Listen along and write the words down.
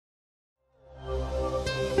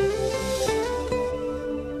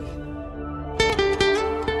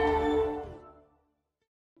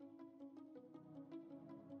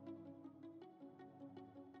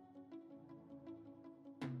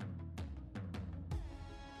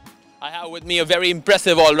I have with me a very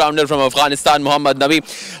impressive all-rounder from Afghanistan, Mohammad Nabi.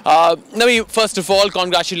 Nabi, first of all,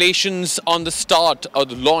 congratulations on the start or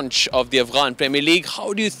the launch of the Afghan Premier League.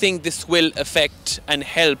 How do you think this will affect and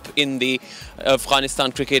help in the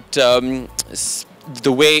Afghanistan cricket,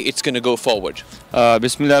 the way it's going to go forward?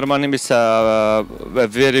 Bismillahirrahmanirrahim is a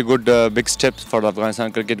very good big step for the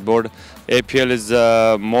Afghanistan Cricket Board. APL is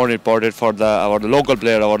more important for our local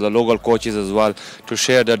player or the local coaches as well, to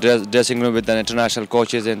share the dressing room with the international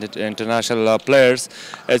coaches and the international players.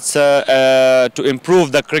 It's to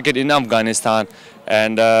improve the cricket in Afghanistan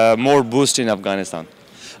and more boost in Afghanistan.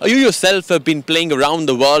 You yourself have been playing around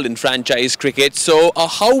the world in franchise cricket, so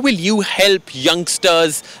how will you help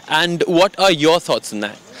youngsters and what are your thoughts on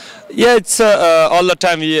that? Yeah, it's all the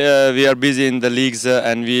time we are busy in the leagues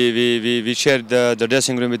and we share the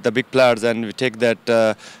dressing room with the big players, and we take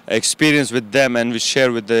that experience with them and we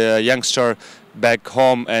share with the youngster back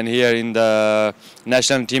home and here in the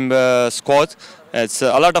national team squad. It's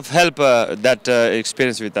a lot of help that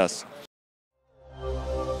experience with us.